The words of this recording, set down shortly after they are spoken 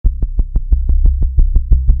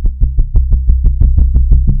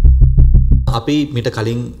අපි මිට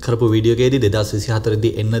කලින් කරපු වීඩියෝ එකේදී 2024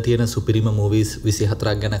 දී එන්න තියෙන සුපිරිම මූවීස්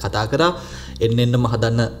 24ක් ගැන කතා කරා. එන්නෙන්නම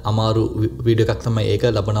හදන්න අමාරු වීඩියෝ එකක් තමයි ඒක.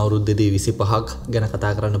 ලබන අවුරුද්දේදී 25ක් ගැන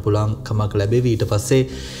කතා කරන්න පුළුවන් කමක් ලැබෙවි. ඊට පස්සේ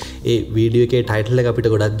ඒ වීඩියෝ එකේ ටයිටල් එක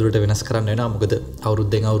අපිට ගොඩක් දුරට වෙනස් කරන්න වෙනවා. මොකද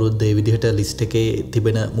අවුරුද්දෙන් අවුරුද්ද මේ විදිහට ලිස්ට් එකේ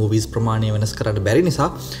තිබෙන මූවීස් ප්‍රමාණය වෙනස් කරන්න බැරි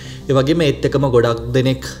නිසා. ඒ වගේම ඒත් එකම ගොඩක්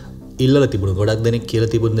දෙනෙක් ඉල්ලලා තිබුණු ගොඩක් දෙනෙක්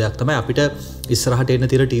කියලා තිබුණ දෙයක් තමයි අපිට ඉස්සරහට එන්න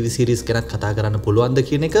තියෙන TV series ගැන කතා කරන්න පුළුවන්ද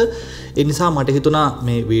කියන එක. ඒ නිසා මට හිතුණා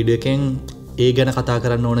මේ වීඩියෝ එකෙන් ඒ ගැන කතා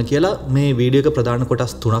කරන්න ඕන කියලා. මේ වීඩියෝ එක ප්‍රධාන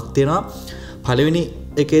කොටස් තුනක් තියෙනවා. පළවෙනි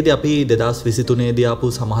එකේදී අපි 2023 දී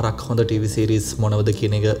ආපු සමහරක් හොඳ TV series මොනවද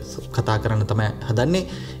කියන එක කතා කරන්න තමයි හදන්නේ.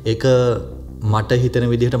 ඒක මට හිතෙන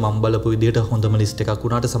විදිහට මම බලපු විදිහට හොඳම ලිස්ට් එකක්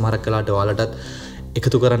වුණාට සමහරක් වෙලාවට ඔයාලටත්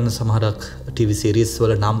එකතු කරන්න සමහරක් TV series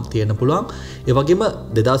වල නම් තියෙන්න පුළුවන්. ඒ වගේම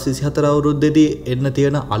 2024 අවුරුද්දේදී එන්න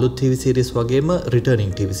තියෙන අලුත් TV series වගේම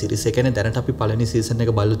returning TV series. ඒ කියන්නේ දැනට අපි පළවෙනි season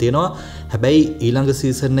එක බලලා තියෙනවා. හැබැයි ඊළඟ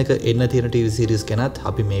season එක එන්න තියෙන TV series ගැනත්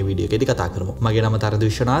අපි මේ වීඩියෝ එකේදී කතා කරමු. මගේ නම තරඳ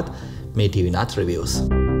විශ්වනාත්. මේ TV Nath Reviews.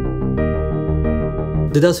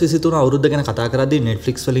 2023 අවුරුද්ද ගැන කතා කරද්දී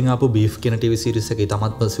Netflix වලින් ආපු Beef කියන TV series එක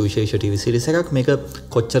ඉතාමත්ම සුවිශේෂ TV series එකක්. මේක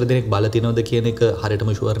කොච්චර දෙනෙක් බලලා තිනවද කියන එක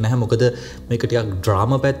හරියටම ෂුවර් නැහැ. මොකද මේක ටිකක්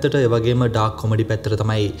ඩ්‍රාමා පැත්තට ඒ වගේම ඩාර්ක් කොමඩි පැත්තට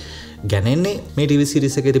තමයි ගැනෙන්නේ. මේ TV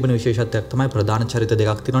series එකේ තිබෙන විශේෂත්වයක් තමයි ප්‍රධාන චරිත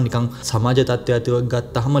දෙකක් තියෙනවා. නිකන් සමාජ තත්ත්වයක්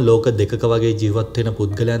ගත්තාම ලෝක දෙකක වගේ ජීවත් වෙන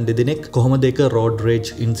පුද්ගලයන් දෙදෙනෙක් කොහොමද ඒක රෝඩ්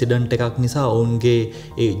රේජ් ඉන්සිඩන්ට් එකක් නිසා ඔවුන්ගේ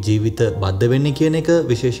ඒ ජීවිත බද්ධ වෙන්නේ කියන එක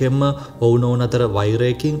විශේෂයෙන්ම ඔවුන් අතර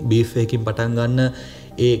වෛරයකින් බීෆ් එකකින් පටන් ගන්න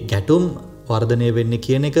ඒ ගැටුම් වර්ධනය වෙන්නේ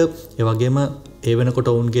කියන එක. ඒ වගේම ඒ වෙනකොට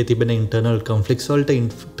ඔවුන්ගේ තිබෙන ඉන්ටර්නල් කොන්ෆ්ලික්ට්ස් වලට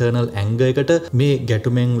ඉන්ටර්නල් ඇන්ගර් එකට මේ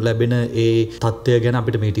ගැටුමෙන් ලැබෙන ඒ තත්ත්වය ගැන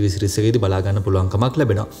අපිට මේ TV series එකේදී බලා ගන්න පුළුවන්කමක්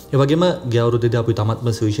ලැබෙනවා. ඒ වගේම ගිය අවුරුද්දේදී අපි තමත්ම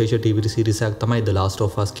සුවිශේෂ TV series එකක් තමයි The Last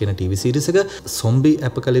of Us කියන TV series එක. zombie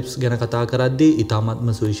apocalypse ගැන කතා කරද්දී ඉතාමත්ම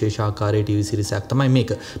සුවිශේෂ ආකාරයේ TV series එකක් තමයි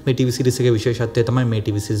මේක. මේ TV series එකේ විශේෂත්වය තමයි මේ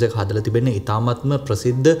TV series එක හදලා තිබෙන්නේ ඉතාමත්ම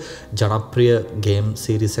ප්‍රසිද්ධ ජනප්‍රිය game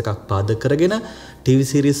series එකක් පාදක කරගෙන. TV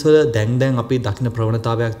series වල දැන් අපි දකින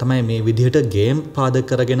ප්‍රවණතාවයක් තමයි මේ විදිහට game පාදක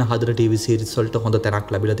කරගෙන හදන TV series වලට හොඳ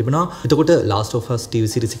තැනක් ලැබිලා තිබෙනවා. එතකොට Last of Us TV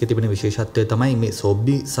series එකේ තිබෙන විශේෂත්වය තමයි මේ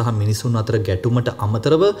zombie සහ මිනිසුන් අතර ගැටුමට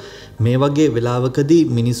අමතරව මේ වගේ වෙලාවකදී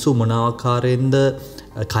මිනිස්සු මොන ආකාරයෙන්ද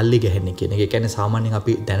කල්ලි ගැහෙන්නේ කියන එක. ඒ කියන්නේ සාමාන්‍යයෙන්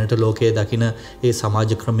අපි දැනට ලෝකයේ දකින ඒ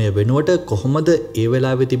සමාජ ක්‍රමය වෙනුවට කොහොමද ඒ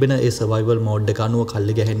වෙලාවේ තිබෙන ඒ survival mode එක අනුව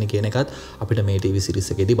කල්ලි ගැහෙන්නේ කියන එකත් අපිට මේ TV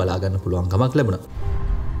series එකේදී බලා ගන්න පුළුවන්කමක් ලැබුණා.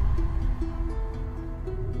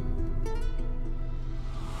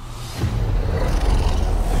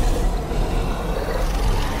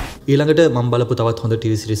 ඊළඟට මම බලපු තවත් හොඳ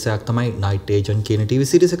TV series එකක් තමයි Night Agent කියන TV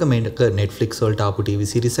series එක. මේක Netflix වලට ආපු TV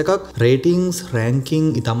series එකක්. ratings ranking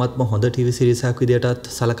ඉතාමත්ම හොඳ TV series එකක්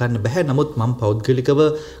විදියටත් සලකන්න බෑ. නමුත් මම පෞද්ගලිකව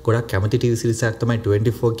ගොඩක් කැමති TV series එකක් තමයි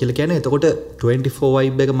 24 කියලා කියන්නේ. එතකොට 24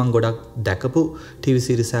 vibe එක මම ගොඩක් දැකපු TV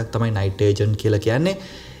series එකක් තමයි Night Agent කියලා කියන්නේ.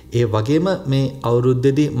 ඒ වගේම මේ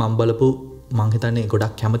අවුරුද්දේදී මම බලපු මං හිතන්නේ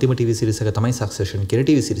ගොඩක් කැමතිම TV series එක තමයි Succession කියන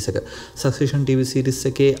TV series එක. Succession TV series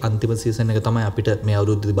එකේ අන්තිම season එක තමයි අපිට මේ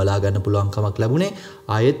අවුරුද්දේදී බලා ගන්න පුළුවන්කමක් ලැබුණේ.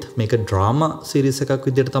 ආයෙත් මේක drama series එකක්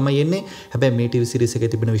විදිහට තමයි එන්නේ. හැබැයි මේ TV series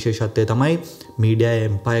එකේ තිබෙන විශේෂත්වය තමයි media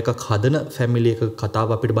empire එකක් හදන family එකක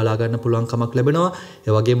කතාව අපිට බලා ගන්න පුළුවන්කමක් ලැබෙනවා.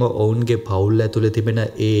 ඒ වගේම ඔවුන්ගේ පවුල් ඇතුලේ තිබෙන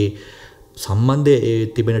ඒ සම්බන්ධයේ ඒ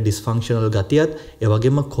තිබෙන dysfunctional ගතියත් ඒ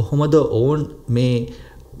වගේම කොහොමද ඔවුන් මේ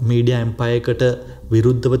media empire එකට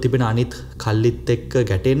විරුද්ධව තිබෙන අනිත් කල්ලිත් එක්ක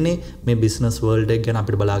ගැටෙන්නේ මේ බිස්නස් වර්ල්ඩ් එක ගැන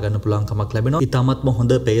අපිට බලා ගන්න පුළුවන්කමක් ලැබෙනවා. ඉතාමත්ම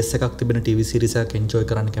හොඳ පේස් එකක් තිබෙන TV series එකක් එන්ජොයි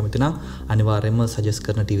කරන්න කැමති නම් අනිවාර්යයෙන්ම සජෙස්ට්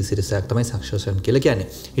කරන TV series එකක් තමයි Succession කියලා කියන්නේ.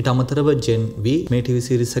 ඊට අමතරව Gen V මේ TV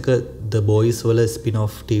series එක The Boys වල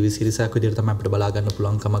spin-off TV series එකක් විදිහට තමයි අපිට බලා ගන්න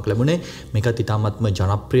පුළුවන්කමක් ලැබුණේ. මේකත් ඉතාමත්ම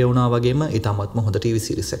ජනප්‍රිය වුණා වගේම ඉතාමත්ම හොඳ TV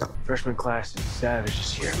series එකක්. Freshman class is savage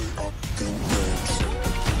this year.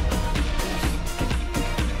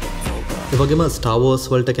 ඒ වගේම Star Wars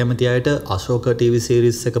වලට කැමති අයට අශෝක TV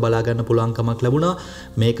series එක බලා ගන්න පුළුවන්කමක් ලැබුණා.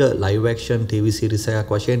 මේක live action TV series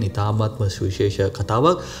එකක් වශයෙන් ඉතාමත්ම සුවිශේෂ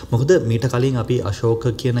කතාවක්. මොකද මීට කලින් අපි අශෝක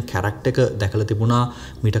කියන character එක දැකලා තිබුණා.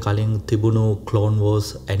 මීට කලින් තිබුණු Clone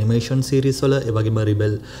Wars animation series වල, ඒ වගේම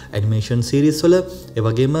Rebel animation series වල, ඒ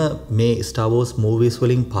වගේම මේ Star Wars movies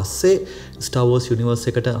වලින් පස්සේ Star Wars universe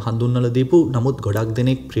එකට හඳුන්වලා දීපු නමුත් ගොඩක්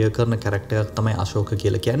දෙනෙක් ප්‍රිය කරන character එකක් තමයි අශෝක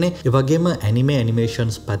කියලා කියන්නේ. ඒ වගේම anime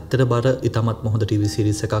animations පැත්තට බර ඉතාමත් හොඳ TV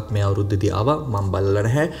series එකක් මේ අවුරුද්දේදී ආවා. මම බලලා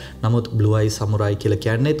නැහැ. නමුත් Blue Eye Samurai කියලා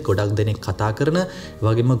කියන්නේත් ගොඩක් දෙනෙක් කතා කරන, ඒ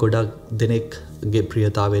වගේම ගොඩක් දෙනෙක්ගේ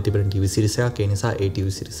ප්‍රියතාවය තිබෙන TV series එකක්. ඒ නිසා ඒ TV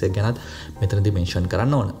series එක ගැනත් මෙතනදී මෙන්ෂන්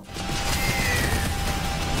කරන්න ඕන.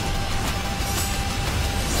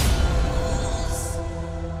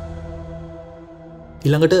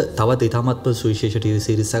 ඊළඟට තවත් ඉතාමත්ම සුවිශේෂ TV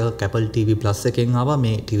series එකක් Apple TV Plus එකෙන් ආවා.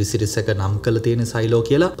 මේ TV series එක නම් කරලා තියෙන සයිලෝ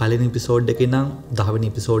කියලා. පළවෙනි එපිසෝඩ් එකේ නම් 10 වෙනි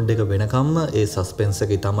එපිසෝඩ් එක වෙනකම්ම ඒ සස්පෙන්ස්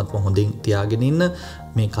එක ඉතාමත්ම හොඳින් තියාගෙන ඉන්න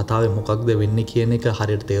මේ කතාවේ මොකක්ද වෙන්නේ කියන එක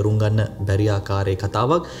හරියට තේරුම් ගන්න බැරි ආකාරයේ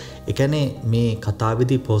කතාවක්. ඒ කියන්නේ මේ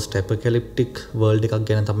කතාවේදී post apocalyptic world එකක්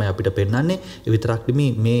ගැන තමයි අපිට පෙන්වන්නේ. ඒ විතරක්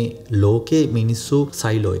නෙමෙයි මේ ලෝකේ මිනිස්සු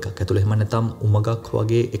සයිලෝ එකක් ඇතුළේ එහෙම නැත්නම් උමගක්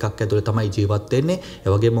වගේ එකක් ඇතුළේ තමයි ජීවත් වෙන්නේ.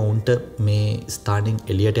 ඒ වගේම උන්ට මේ ස්ථානින්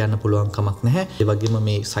එළියට යන්න පුළුවන් කමක් නැහැ. ඒ වගේම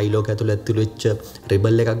මේ සයිලෝ එක ඇතුළේ ඇතුළු වෙච්ච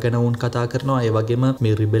රිබල් එකක් ගැන උන් කතා කරනවා. ඒ වගේම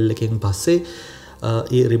මේ රිබල් එකෙන් පස්සේ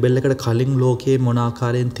ඒ රිබෙල් එකට කලින් ලෝකයේ මොන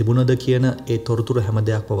ආකාරයෙන් තිබුණද කියන ඒ තොරතුරු හැම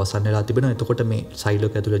දෙයක්ම වසන් වෙලා තිබෙනවා. එතකොට මේ සයිලෝ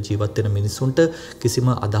එක ඇතුළේ ජීවත් වෙන මිනිස්සුන්ට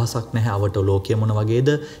කිසිම අදහසක් නැහැ අවට ලෝකය මොන වගේද,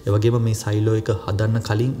 ඒ වගේම මේ සයිලෝ එක හදන්න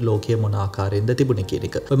කලින් ලෝකය මොන ආකාරයෙන්ද තිබුණේ කියන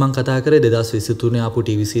එක. ඔය මම කතා කරේ 2023 ආපු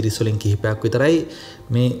TV series වලින් කිහිපයක් විතරයි.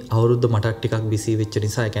 මේ අවුරුද්ද මටත් ටිකක් බිසි වෙච්ච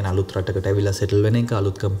නිසා, ඒ කියන්නේ අලුත් රටකට ඇවිල්ලා සෙටල් වෙන එක,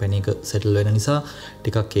 අලුත් කම්පැනි එක සෙටල් වෙන නිසා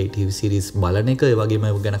ටිකක් ඒ TV series බලන එක, ඒ වගේම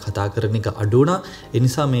ඒ ගැන කතා කරන එක අඩු වුණා. ඒ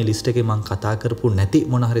නිසා මේ ලිස්ට් එකේ මම කතා කරපු නැති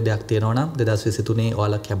මොන හරි දෙයක් තියෙනවා නම් 2023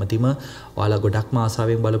 ඔයාලා කැමතිම ඔයාලා ගොඩක්ම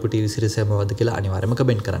ආසාවෙන් බලපු TV series එක මොකද්ද කියලා අනිවාර්යයෙන්ම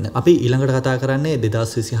කමෙන්ට් කරන්න. අපි ඊළඟට කතා කරන්නේ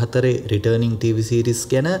 2024 returning TV series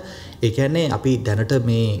ගැන. ඒ කියන්නේ අපි දැනට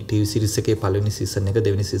මේ TV series එකේ පළවෙනි season එක,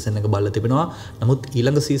 දෙවෙනි season එක බලලා තිබෙනවා. නමුත්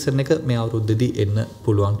ඊළඟ season එක මේ අවුරුද්දේදී එන්න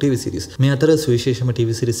පුළුවන් TV series. මේ අතර සුවිශේෂම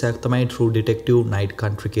TV series එකක් තමයි True Detective Night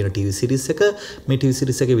Country කියන TV series එක. මේ TV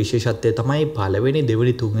series එකේ විශේෂත්වය තමයි පළවෙනි,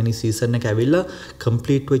 දෙවෙනි, තුන්වෙනි season එක ඇවිල්ලා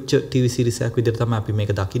complete වෙච්ච TV series එකක් විදිහට තමයි අපි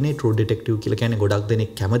මේක දකින්නේ. True Detective කියලා කියන්නේ ගොඩක්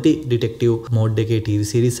දෙනෙක් කැමති detective mode එකේ TV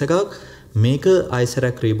series එකක්. මේක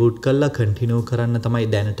ආයිසරක් රීබූට් කරලා කන්ටිනියු කරන්න තමයි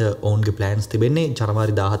දැනට ඔවුන්ගේ ප්ලෑන්ස් තිබෙන්නේ.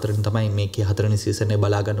 ජනවාරි 14 වෙනිදා තමයි මේකේ 4 වෙනි සීසන් එක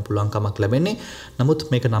බලා ගන්න පුළුවන් කමක් ලැබෙන්නේ. නමුත්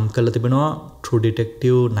මේක නම් කරලා තිබෙනවා True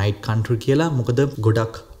Detective Night Country කියලා. මොකද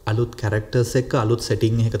ගොඩක් අලුත් කැරක්ටර්ස් එක්ක අලුත්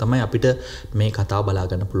සෙටිං එක තමයි අපිට මේ කතාව බලා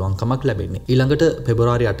ගන්න පුළුවන් කමක් ලැබෙන්නේ. ඊළඟට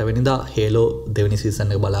පෙබරවාරි 8 වෙනිදා Halo දෙවෙනි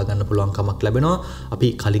සීසන් එක බලා ගන්න පුළුවන් කමක් ලැබෙනවා. අපි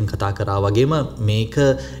කලින් කතා කරා වගේම මේක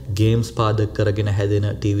ගේම්ස් පාදක කරගෙන හැදෙන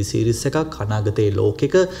TV series එකක්. අනාගතයේ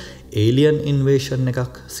ලෝකෙක alien invasion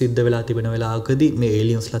එකක් සිද්ධ වෙලා තිබෙන වෙලාවකදී මේ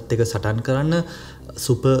aliensලත් එක්ක සටන් කරන්න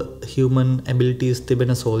super human abilities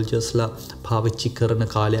තිබෙන soldiersලා පාවිච්චි කරන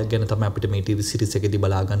කාලයක් ගැන තමයි අපිට මේ TV series එකේදී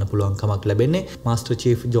බලා ගන්න පුළුවන් කමක් ලැබෙන්නේ. Master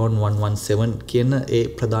Chief John 117 කියන ඒ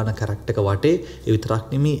ප්‍රධාන කැරක්ටර් එක වටේ ඒ විතරක්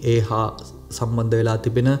නෙමෙයි ඒ හා සම්බන්ධ වෙලා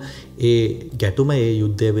තිබෙන ඒ ගැටුම, ඒ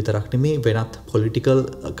යුද්ධය විතරක් නෙමෙයි වෙනත් political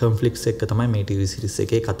conflicts එක්ක තමයි මේ TV series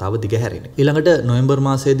එකේ කතාව දිගහැරෙන්නේ. ඊළඟට නොවැම්බර්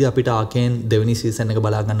මාසයේදී අපිට Arcane දෙවෙනි සීසන් එක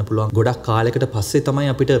බලා ගන්න පුළුවන්. ගොඩක් කාලයකට පස්සේ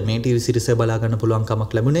තමයි අපිට මේ TV series එක බලා ගන්න පුළුවන්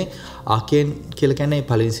කමක් ලැබුණේ. Arcane කියලා කියන්නේ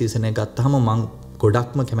පළවෙනි සීසන් එක ගත්තාම මම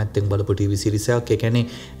ගොඩක්ම කැමැත්තෙන් බලපු TV series එකක්. ඒ කියන්නේ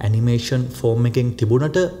animation form එකෙන්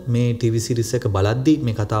තිබුණට මේ TV series එක බලද්දි,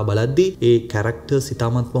 මේ කතාව බලද්දි ඒ characters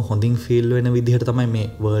ඉතාමත්ම හොඳින් feel වෙන විදිහට තමයි මේ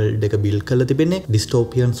world එක build කරලා තිබෙන්නේ.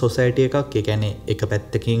 dystopian society එකක්. ඒ කියන්නේ එක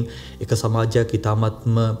පැත්තකින් එක සමාජයක්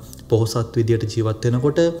ඉතාමත්ම පොහොසත් විදියට ජීවත්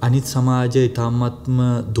වෙනකොට අනිත් සමාජය ඉතාමත්ම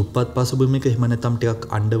දුප්පත් පසුබිමක, එහෙම නැත්නම් ටිකක්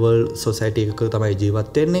underworld society එකක තමයි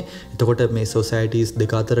ජීවත් වෙන්නේ. එතකොට මේ societies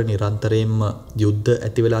දෙක අතර නිරන්තරයෙන්ම යුද්ධ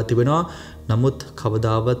ඇති වෙලා තිබෙනවා. නමුත්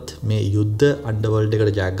කවදාවත් මේ යුද්ධ අන්ඩර්වර්ල්ඩ්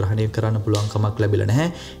එකට ජයග්‍රහණය කරන්න පුළුවන් කමක් ලැබිලා නැහැ.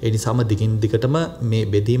 ඒ නිසාම දිගින් දිගටම මේ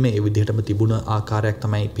බෙදීම ඒ විදිහටම තිබුණ ආකාරයක්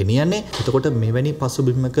තමයි පෙනියන්නේ. එතකොට මෙවැනි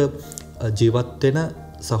පසුබිමක ජීවත් වෙන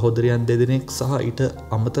සහෝදරයන් දෙදෙනෙක් සහ ඊට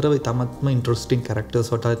අමතරව ඉතාමත්ම ඉන්ටරෙස්ටිං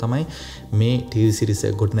කැරක්ටර්ස් වටා තමයි මේ TV series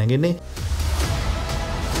එක ගොඩනැගෙන්නේ.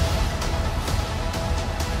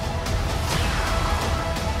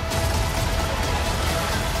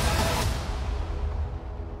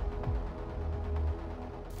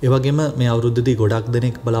 ඒ වගේම මේ අවුරුද්දේදී ගොඩක්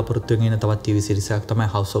දෙනෙක් බලාපොරොත්තු වෙන තවත් TV series එකක් තමයි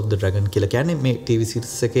House of the Dragon කියලා කියන්නේ. මේ TV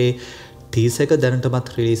series එකේ ටීසර් එක දැනටමත්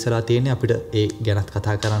රිලීස් වෙලා තියෙන්නේ. අපිට ඒ ගැනත්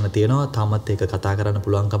කතා කරන්න තියෙනවා. තාමත් ඒක කතා කරන්න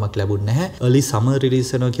පුළුවන් කමක් ලැබුණ නැහැ. early summer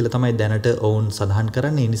release වෙනවා කියලා තමයි දැනට ඔවුන් සඳහන්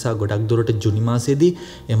කරන්නේ. ඒ නිසා ගොඩක් දුරට ජූනි මාසයේදී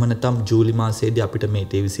එහෙම නැත්නම් ජූලි මාසයේදී අපිට මේ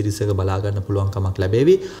TV series එක බලා ගන්න පුළුවන් කමක්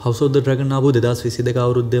ලැබෙවි. House of the Dragon ආපු 2022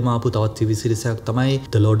 අවුරුද්දේම ආපු තවත් TV series එකක් තමයි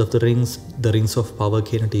The Lord of the Rings, The Rings of Power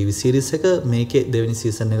කියන TV series එක. මේකේ දෙවෙනි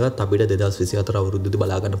සීසන් එකත් අපිට 2024 අවුරුද්දේදී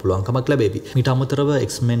බලා ගන්න පුළුවන් කමක් ලැබෙවි. ඊට අමතරව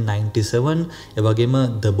X-Men 97, ඒ වගේම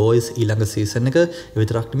The Boys ඊළඟ සීසන් එක, ඒ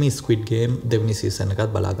විතරක් නෙමෙයි Squid Game දෙවෙනි සීසන්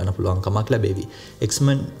එකත් බලා ගන්න පුළුවන් කමක් ලැබෙවි.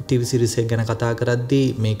 X-Men TV series එක ගැන කතා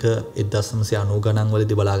කරද්දී මේක 1990 ගණන්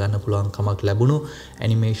වලදී බලා ගන්න පුළුවන් කමක් ලැබුණු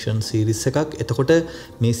animation series එකක්. එතකොට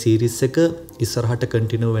මේ series එක ඉස්සරහට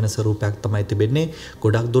continue වෙන ස්වරූපයක් තමයි තිබෙන්නේ.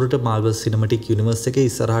 ගොඩක් දුරට Marvel Cinematic Universe එකේ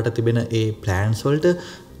ඉස්සරහට තිබෙන ඒ plans වලට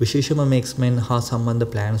විශේෂම මේ X-Men හා සම්බන්ධ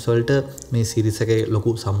ප්ලෑන්ස් වලට මේ සීරීස් එකේ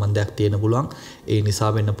ලොකු සම්බන්ධයක් තියෙන පුළුවන්. ඒ නිසා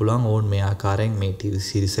වෙන්න පුළුවන් ඕන් මේ ආකාරයෙන් මේ TV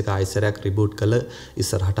සීරීස් එක ආයසරයක් රිබූට් කළ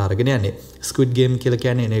ඉස්සරහට අරගෙන යන්නේ. Squid Game කියලා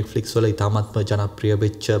කියන්නේ Netflix වල ඉතාමත්ම ජනප්‍රිය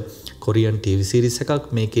වෙච්ච කොරියන් TV සීරීස් එකක්.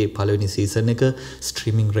 මේකේ පළවෙනි සීසන් එක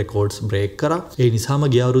ස්ට්‍රීමින් රෙකෝඩ්ස් බ්‍රේක් කරා. ඒ නිසාම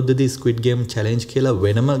ගිය අවුරුද්දේදී Squid Game Challenge කියලා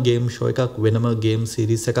වෙනම ගේම් ෂෝ එකක් වෙනම ගේම්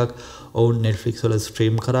සීරීස් එකක් ඔවුන් Netflix වල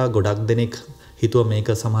ස්ට්‍රීම් කරා. ගොඩක් දෙනෙක් හිතුව මේක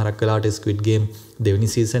සමහරක් වෙලාවට Squid Game දෙවෙනි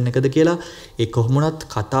සීසන් එකද කියලා. ඒ කොහොමුණත්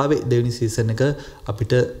කතාවේ දෙවෙනි සීසන් එක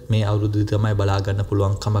අපිට මේ අවුරුද්දේ තමයි බලා ගන්න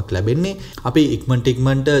පුළුවන් කමක් ලැබෙන්නේ. අපි ඉක්මනට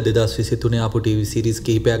 2023 ආපු TV series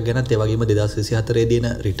කිහිපයක් ගැනත් ඒ වගේම 2024 දී එන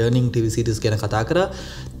returning TV series ගැන කතා කරා.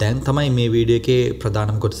 දැන් තමයි මේ වීඩියෝ එකේ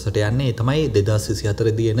ප්‍රධානම කොටසට යන්නේ. ඒ තමයි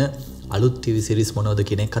 2024 දී එන අලුත් TV series මොනවද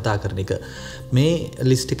කියන එක කතා කරන එක. මේ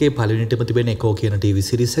ලිස්ට් එකේ පළවෙනිටම තිබෙන එකෝ කියන TV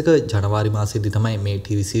series එක ජනවාරි මාසෙදී තමයි මේ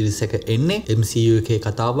TV series එක එන්නේ. MCU එකේ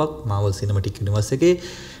කතාවක් Marvel Cinematic Universe එකේ.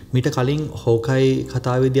 මීට කලින් හෝකයි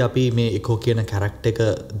කතාවේදී අපි මේ එකෝ කියන කැරක්ටර් එක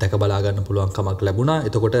දැක බලා ගන්න පුළුවන් කමක් ලැබුණා.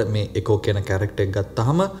 එතකොට මේ එකෝ කියන කැරක්ටර් එක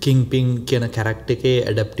ගත්තාම Kingpin කියන කැරක්ටර් එකේ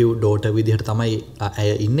ඇඩැප්ටිව් ඩෝටර් විදිහට තමයි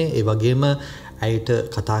ඇය ඉන්නේ. ඒ වගේම ඇයට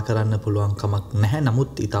කතා කරන්න පුළුවන් කමක් නැහැ.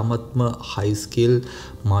 නමුත් ඉතාමත්ම high skill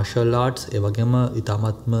martial arts ඒ වගේම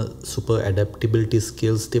ඉතාමත්ම super adaptability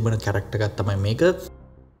skills තිබෙන කැරක්ටර් එකක් තමයි මේක.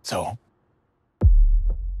 So,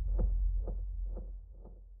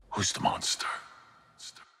 who's the monster?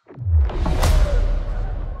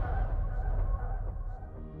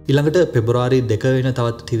 ඊළඟට පෙබරවාරි 2 වෙන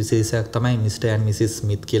තවත් TV series එකක් තමයි Mr. and Mrs.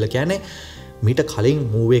 Smith කියලා කියන්නේ. මීට කලින්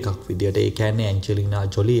මූවී එකක් විදියට ඒ කියන්නේ ඇන්ජලිනා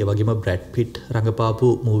ජොලි ඒ වගේම බ්‍රැඩ් පිට් රඟපාපු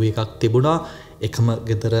මූවී එකක් තිබුණා. එකම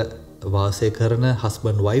ගෙදර වාසය කරන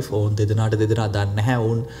හස්බන්ඩ් වයිෆ් ඔවුන් දෙදෙනා දන්නේ නැහැ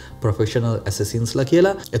ඔවුන් ප්‍රොෆෙෂනල් ඇසසින්ස්ලා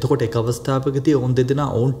කියලා. එතකොට එක අවස්ථාවකදී ඔවුන් දෙදෙනා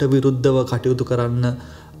ඔවුන්ට විරුද්ධව කටයුතු කරන්න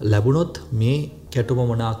ලැබුණොත් මේ කැටුම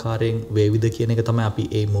මොන ආකාරයෙන් වේවිද කියන එක තමයි අපි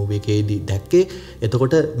මේ මූවී එකේදී දැක්කේ.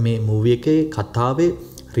 එතකොට මේ මූවී එකේ කතාවේ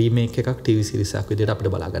රීමේක් එකක් TV series එකක් විදිහට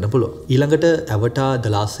අපිට බලා ගන්න පුළුවන්. ඊළඟට Avatar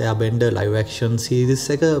The Last Airbender live action series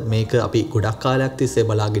එක මේක අපි ගොඩක් කාලයක් තිස්සේ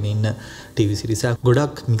බලාගෙන ඉන්න TV series එකක්.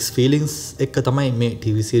 ගොඩක් mixed feelings එක තමයි මේ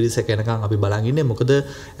TV series එක එනකන් අපි බලාගෙන ඉන්නේ. මොකද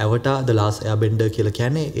Avatar The Last Airbender කියලා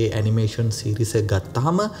කියන්නේ ඒ animation series එක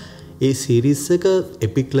ගත්තාම ඒ series එක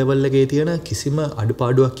epic level එකේ තියෙන කිසිම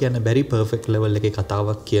අඩුපාඩුවක් කියන්න බැරි perfect level එකේ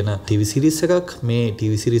කතාවක් කියන TV series එකක්. මේ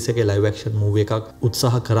TV series එකේ live action movie එකක්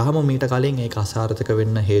උත්සාහ කරාම මීට කලින් ඒක අසාර්ථක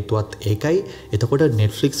වෙන්න හේතුවත් ඒකයි. එතකොට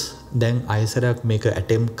Netflix දැන් අයසරයක් මේක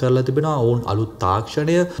attempt කරලා තිබෙනවා. ඔවුන් අලුත්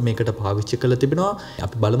තාක්ෂණය මේකට පාවිච්චි කරලා තිබෙනවා.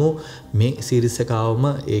 අපි බලමු මේ series එක ආවම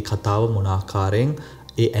ඒ කතාව මොන ආකාරයෙන්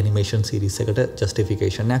ඒ animation series එකට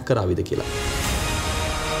justification එකක් කරාවිද කියලා.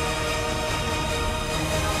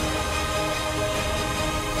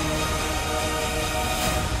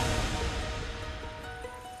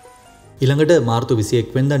 ඊළඟට මාර්තු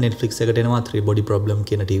 21 වෙනිදා Netflix එකට එනවා 3 Body Problem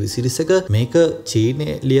කියන TV series එක. මේක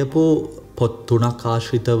චීනයේ ලියපු පොත් 3ක්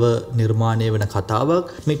ආශ්‍රිතව නිර්මාණය වෙන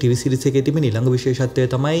කතාවක්. මේ TV series එකේ තිබෙන ඊළඟ විශේෂත්වය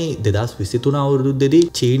තමයි 2023 අවුරුද්දේදී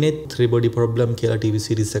චීනයේ 3 Body Problem කියලා TV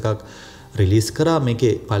series එකක් රිලීස් කරා.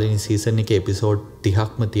 මේකේ පළවෙනි සීසන් එකේ එපිසෝඩ්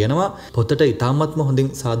 30ක්ම තියෙනවා. පොතට ඉතාමත්ම හොඳින්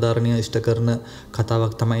සාධාරණීය ඉෂ්ට කරන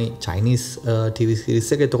කතාවක් තමයි Chinese TV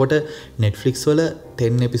series එක. එතකොට Netflix වල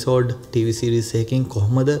 10 එපිසෝඩ් TV series එකකින්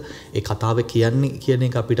කොහොමද ඒ කතාව කියන්නේ කියන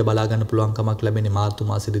එක අපිට බලා ගන්න පුළුවන් කමක් ලැබෙන්නේ මාර්තු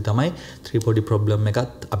මාසෙදී තමයි 3 Body Problem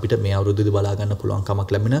එකත් අපිට මේ අවුරුද්දේදී බලා ගන්න පුළුවන්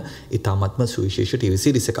කමක් ලැබෙන ඉතාමත්ම සුවිශේෂ TV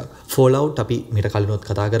series එකක්. Fallout අපි මීට කලිනුත්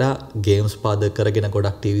කතා කරා games පාදක කරගෙන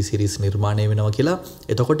ගොඩක් TV series නිර්මාණය වෙනවා කියලා.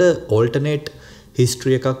 එතකොට alternate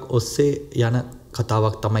history එකක් ඔස්සේ යන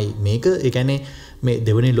කතාවක් තමයි මේක. ඒ කියන්නේ මේ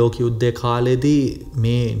දෙවෙනි ලෝක යුද්ධයේ කාලේදී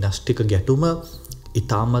මේ නාස්තික ගැටුම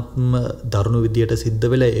ඉතාමත්ම දරුණු විදියට සිද්ධ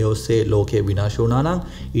වෙලා ඒ ඔස්සේ ලෝකය විනාශ වුණා නම්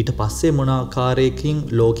ඊට පස්සේ මොන ආකාරයකින්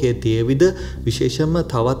ලෝකයේ තියවිද විශේෂයෙන්ම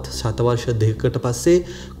තවත් ශතවර්ෂ දෙකකට පස්සේ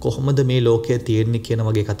කොහොමද මේ ලෝකය තියෙන්නේ කියන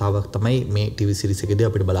වගේ කතාවක් තමයි මේ TV series එකේදී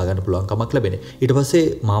අපිට බලා ගන්න පුළුවන් කමක් ලැබෙන්නේ. ඊට පස්සේ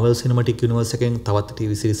Marvel Cinematic Universe එකෙන් තවත්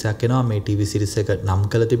TV series එකක් එනවා. මේ TV series එක නම්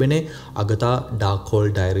කරලා තිබෙන්නේ Agatha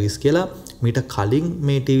Darkhold Diaries කියලා. මීට කලින්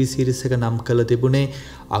මේ TV series එක නම් කරලා තිබුණේ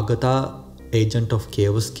Agatha Agent of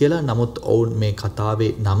Chaos කියලා. නමුත් ඔවුන් මේ කතාවේ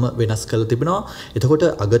නම වෙනස් කරලා තිබෙනවා. එතකොට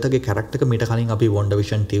අගතගේ කැරක්ටර් එක මීට කලින් අපි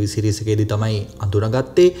WandaVision TV series එකේදී තමයි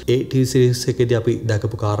අඳුනගත්තේ. ඒ TV series එකේදී අපි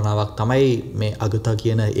දැකපු කාරණාවක් තමයි මේ අගතා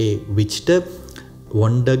කියන ඒ විච්ට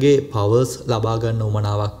වොන්ඩගේ පවර්ස් ලබා ගන්න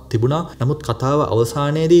උවමනාවක් තිබුණා. නමුත් කතාව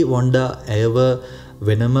අවසානයේදී වොන්ඩා ඇයව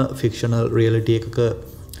වෙනම ෆික්ෂනල් රියැලිටි එකක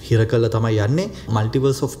හිර කළා තමයි යන්නේ.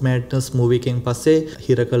 Multiverse of Madness movie එකෙන් පස්සේ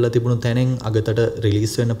හිර කළා තිබුණු තැනෙන් අගතට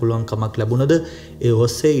රිලීස් වෙන්න පුළුවන් කමක් ලැබුණද ඒ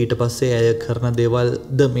ඔස්සේ ඊට පස්සේ ඇය කරන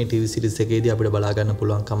දේවල්ද මේ TV series එකේදී අපිට බලා ගන්න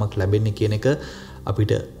පුළුවන් කමක් ලැබෙන්නේ කියන එක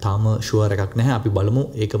අපිට තාම ෂුවර් එකක් නැහැ. අපි බලමු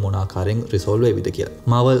ඒක මොන ආකාරයෙන් රිසෝල්ව් වෙයිද කියලා.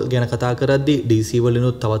 Marvel ගැන කතා කරද්දී DC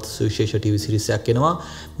වලිනුත් තවත් සුවිශේෂ TV series එකක් එනවා.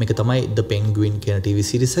 මේක තමයි The Penguin කියන TV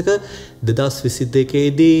series එක. 2022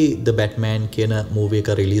 දී The Batman කියන මූවි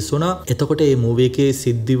එක රිලීස් වුණා. එතකොට මේ මූවි එකේ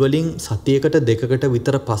සිද්ධි වලින් සතියකට දෙකකට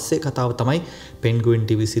විතර පස්සේ කතාව තමයි Penguin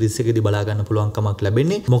TV series එකේදී බලා ගන්න පුළුවන්කමක්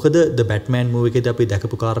ලැබෙන්නේ. මොකද The Batman මූවි එකේදී අපි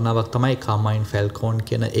දැකපු කාරණාවක් තමයි Carmine Falcone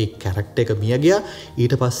කියන ඒ කැරක්ටර් එක මිය ගියා.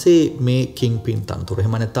 ඊට පස්සේ මේ Kingpin තනතුර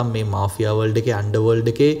එහෙම නැත්නම් මේ මාෆියා වර්ල්ඩ් එකේ අන්ඩර්වර්ල්ඩ්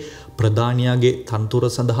එකේ ප්‍රධානියාගේ තනතුර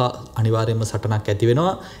සඳහා අනිවාර්යයෙන්ම සටනක් ඇති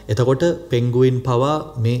වෙනවා. එතකොට Penguin පවා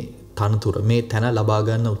මේ තනතුර මේ තැන ලබා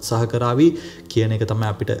ගන්න උත්සාහ කරાવી කියන එක තමයි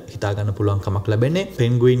අපිට හිතා ගන්න පුළුවන් කමක් ලැබෙන්නේ.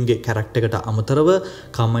 Penguin ගේ කැරක්ටර් එකට අමතරව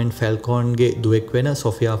Carmine Falcone ගේ දුවෙක් වෙන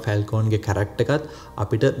Sophia Falcone ගේ කැරක්ටර් එකත්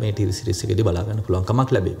අපිට මේ TV series එකේදී බලා ගන්න පුළුවන්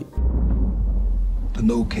කමක් ලැබෙවි. The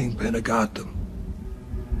new Kingpin of Gotham.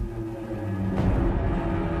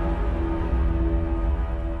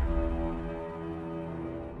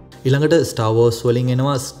 ඊළඟට Star Wars වලින්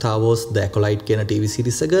එනවා Star Wars The Acolyte කියන TV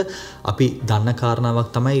series එක. අපි දන්න කාරණාවක්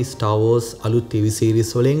තමයි Star Wars අලුත් TV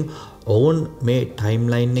series වලින් ඔවුන් මේ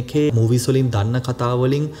ටයිම්ලයින් එකේ මූවිස් වලින් දන්න කතා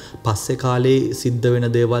වලින් පස්සේ කාලේ සිද්ධ වෙන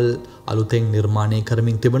දේවල් අලුතෙන් නිර්මාණය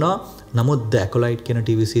කරමින් තිබෙනවා. නමුත් The Acolyte කියන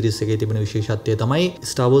TV series එකේ තිබෙන විශේෂත්වය තමයි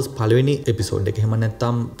Star Wars පළවෙනි එපිසෝඩ් එක. එහෙම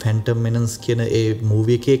නැත්නම් Phantom Menace කියන ඒ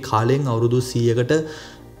මූවි එකේ කාලෙන් අවුරුදු 100කට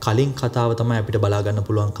කලින් කතාව තමයි අපිට බලා ගන්න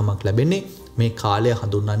පුළුවන් කමක් ලැබෙන්නේ. මේ කාලය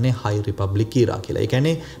හඳුන්වන්නේ High Republic era කියලා. ඒ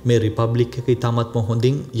කියන්නේ මේ Republic එක ඉතාමත්ම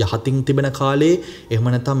හොඳින් යහතින් තිබෙන කාලේ එහෙම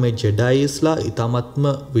නැත්නම් මේ Jediisලා ඉතාමත්ම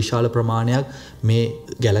විශාල ප්‍රමාණයක් මේ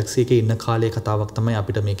ගැලැක්සි එකේ ඉන්න කාලේ කතාවක් තමයි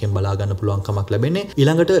අපිට මේකෙන් බලා ගන්න පුළුවන් කමක් ලැබෙන්නේ.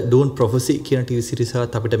 ඊළඟට Dune Prophecy කියන TV series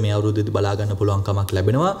එකත් අපිට මේ අවුරුද්දේදී බලා ගන්න පුළුවන් කමක්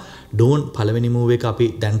ලැබෙනවා. Dune පළවෙනි මූවි එක අපි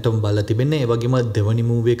දැන්ටම බලලා තිබෙන්නේ. ඒ වගේම දෙවෙනි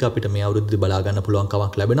මූවි එක අපිට මේ අවුරුද්දේදී බලා ගන්න පුළුවන්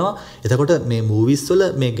කමක් ලැබෙනවා. එතකොට මේ මූවිස් වල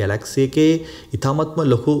මේ ගැලැක්සි එකේ ඉතාමත්ම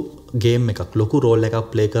ලොකු ගේම් එකක් ලොකු රෝල්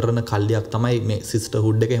එකක් ප්ලේ කරන කල්ලියක් තමයි මේ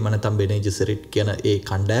සිස්ටර්හුඩ් එක. එහෙම නැත්නම් Bene Gesserit කියන ඒ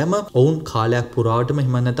කණ්ඩායම ඔවුන් කාලයක් පුරාවටම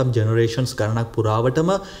එහෙම නැත්නම් ජෙනරේෂන්ස් ගණනක්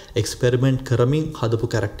පුරාවටම එක්ස්පෙරිමන්ට් කරමින් හදපු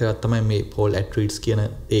කැරක්ටර් එකක් තමයි මේ Paul Atreides කියන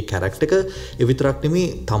ඒ කැරක්ටර් එක. ඒ විතරක් නෙමෙයි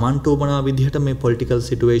Tamanට උමනා විදිහට මේ පොලිටිකල්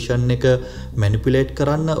සිටුේෂන් එක මැනිපියුලේට්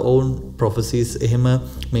කරන්න ඔවුන් ප්‍රොෆෙසිස් එහෙම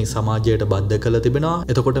මේ සමාජයට බද්ධ කරලා තිබෙනවා.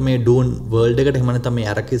 එතකොට මේ Dune වර්ල්ඩ් එකට එහෙම නැත්නම් මේ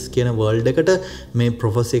Arrakis කියන වර්ල්ඩ් එකට මේ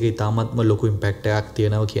ප්‍රොෆෙසි එක ඉතාමත්ම ලොකු ඉම්පැක්ට් එකක්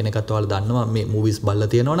තියෙනවා කියන එක ඔයාලා දන්නවා මේ මූවිස් බලලා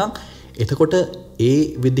තියෙනවා නම්. එතකොට ඒ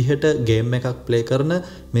විදිහට ගේම් එකක් ප්ලේ කරන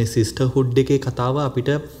මේ සිස්ටර්හුඩ් එකේ කතාව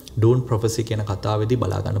අපිට Dune Prophecy කියන කතාවේදී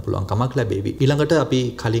බලා ගන්න පුළුවන් කමක් ලැබෙවි. ඊළඟට අපි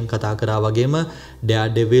කලින් කතා කරා වගේම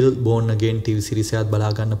Daredevil Born Again TV series එකත්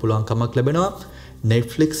බලා ගන්න පුළුවන් කමක් ලැබෙනවා.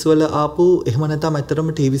 Netflix වල ආපු එහෙම නැත්නම් ඇත්තටම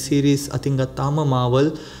TV series අතින් ගත්තාම Marvel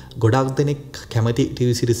ගොඩක් දෙනෙක් කැමති TV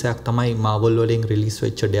series එකක් තමයි Marvel වලින් රිලීස්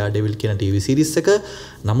වෙච්ච Daredevil කියන TV series එක.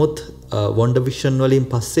 නමුත් WandaVision වලින්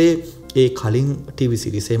පස්සේ ඒ කලින් TV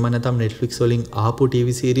series එහෙම නැත්නම් Netflix වලින් ආපු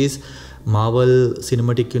TV series Marvel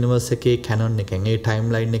Cinematic Universe එකේ canon එකෙන් ඒ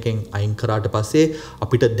timeline එකෙන් අයින් කරාට පස්සේ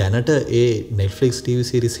අපිට දැනට ඒ Netflix TV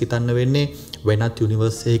series හිතන්න වෙන්නේ වෙනත්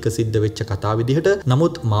universe එකක සිද්ධ වෙච්ච කතාව විදිහට.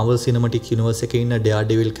 නමුත් Marvel Cinematic Universe එකේ ඉන්න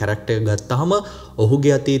Daredevil character ගත්තාම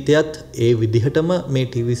ඔහුගේ අතීතයත් ඒ විදිහටම මේ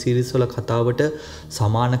TV series වල කතාවට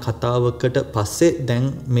සමාන කතාවකට පස්සේ දැන්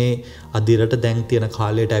මේ අදිරට දැන් තියෙන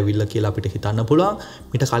කාලයට ඇවිල්ලා කියලා අපිට හිතන්න පුළුවන්.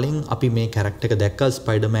 ඊට කලින් අපි මේ character එක දැක්කා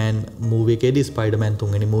Spider-Man movie එකේදී Spider-Man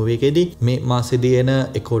 3 වෙනි movie එකේදී. මේ මාසෙදී එන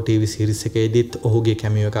Echo TV series එකේදීත් ඔහුගේ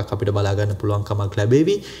cameo එකක් අපිට බලා ගන්න පුළුවන් කමක්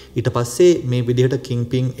ලැබෙවි. ඊට පස්සේ මේ විදිහට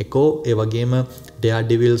Kingpin Echo ඒ වගේම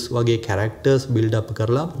Daredevils වගේ characters build up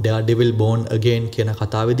කරලා Daredevil Born Again කියන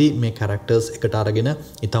කතාවේදී මේ characters එකට අරගෙන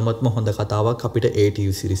ඉතාමත්ම හොඳ කතාවක් අපිට ඒ TV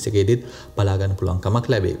series එකේදීත් බලා ගන්න පුළුවන්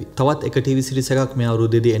කමක් ලැබෙවි. තවත් එක TV series එකක් මේ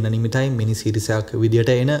අවුරුද්දේදී එන්න නිමිතයි මිනි series එකක්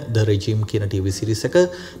විදිහට එන The Regime කියන TV series එක.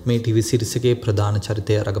 මේ TV series එකේ ප්‍රධාන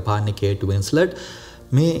චරිතය රඟපාන්නේ Kate Winslet.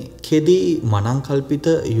 මේ කෙදී මනංකල්පිත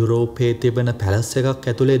යුරෝපයේ තිබෙන පැලස් එකක්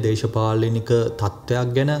ඇතුලේ දේශපාලනික තත්ත්වයක්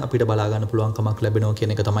ගැන අපිට බලා ගන්න පුළුවන් කමක් ලැබෙනවා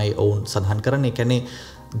කියන එක තමයි ඔවුන් සඳහන් කරන්නේ. ඒ කියන්නේ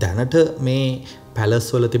දැනට මේ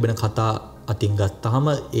පැලස් වල තිබෙන කතා අතින් ගත්තාම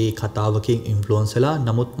ඒ කතාවකින් ඉන්ෆ්ලුවන්ස් වෙලා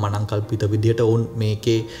නමුත් මනංකල්පිත විදිහට ඔවුන්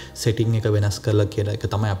මේකේ සෙටින් එක වෙනස් කරලා කියන එක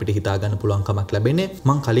තමයි අපිට හිතා ගන්න පුළුවන් කමක් ලැබෙන්නේ.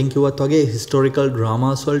 මම කලින් කිව්වත් වගේ හිස්ටොරිකල්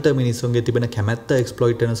ඩ්‍රාමාස් වලට මිනිස්සුන්ගේ තිබෙන කැමැත්ත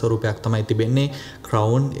එක්ස්ප්ලොයිට් වෙන ස්වරූපයක් තමයි තිබෙන්නේ.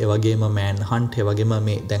 Crown ඒ වගේම Manhunt ඒ වගේම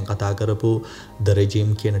මේ දැන් කතා කරපු The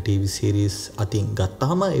Regime කියන TV series අතින්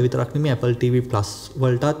ගත්තාම ඒ විතරක් නෙමෙයි Apple TV Plus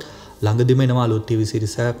වලටත් ළඟදිම එනවා අලුත් TV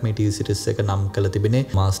series එකක්. මේ TV series එක නම් කරලා තිබෙන්නේ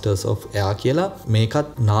Masters of Air කියලා. මේකත්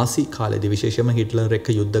නාසි කාලේදී විශේෂයෙන්ම හිට්ලර් එක්ක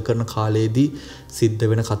යුද්ධ කරන කාලේදී සිද්ධ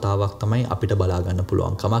වෙන කතාවක් තමයි අපිට බලා ගන්න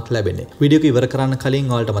පුළුවන්කමක් ලැබෙන්නේ. වීඩියෝ එක ඉවර කරන්න කලින්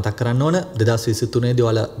ඔයාලට මතක් කරන්න ඕන 2023 දී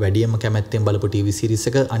ඔයාලා වැඩියෙන්ම කැමැත්තෙන් බලපු TV series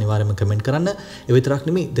එක අනිවාර්යයෙන්ම කමෙන්ට් කරන්න. ඒ විතරක්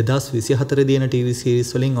නෙමෙයි 2024 දී එන TV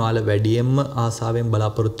series වලින් ඔයාලා වැඩියෙන්ම ආසාවෙන්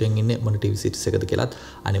බලාපොරොත්තු වෙමින් ඉන්නේ මොන TV series එකද කියලාත්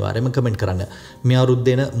අනිවාර්යයෙන්ම කමෙන්ට් කරන්න. මේ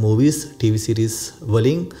අවුරුද්දේ එන movies TV series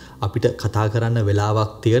වලින් අපිට කතා කරන්න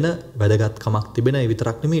වෙලාවක් තියෙන වැදගත්කමක් තිබෙන. ඒ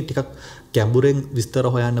විතරක් නෙමෙයි ටිකක් ගැඹුරෙන් විස්තර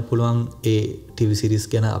හොයන්න පුළුවන් ඒ TV series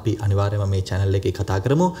ගැන අපි අනිවාර්යයෙන්ම මේ channel එකේ කතා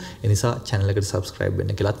කරමු. ඒ නිසා channel එකට subscribe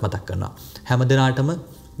වෙන්න කියලාත් මතක් කරනවා. හැම දිනාටම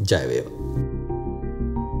ජය වේවා.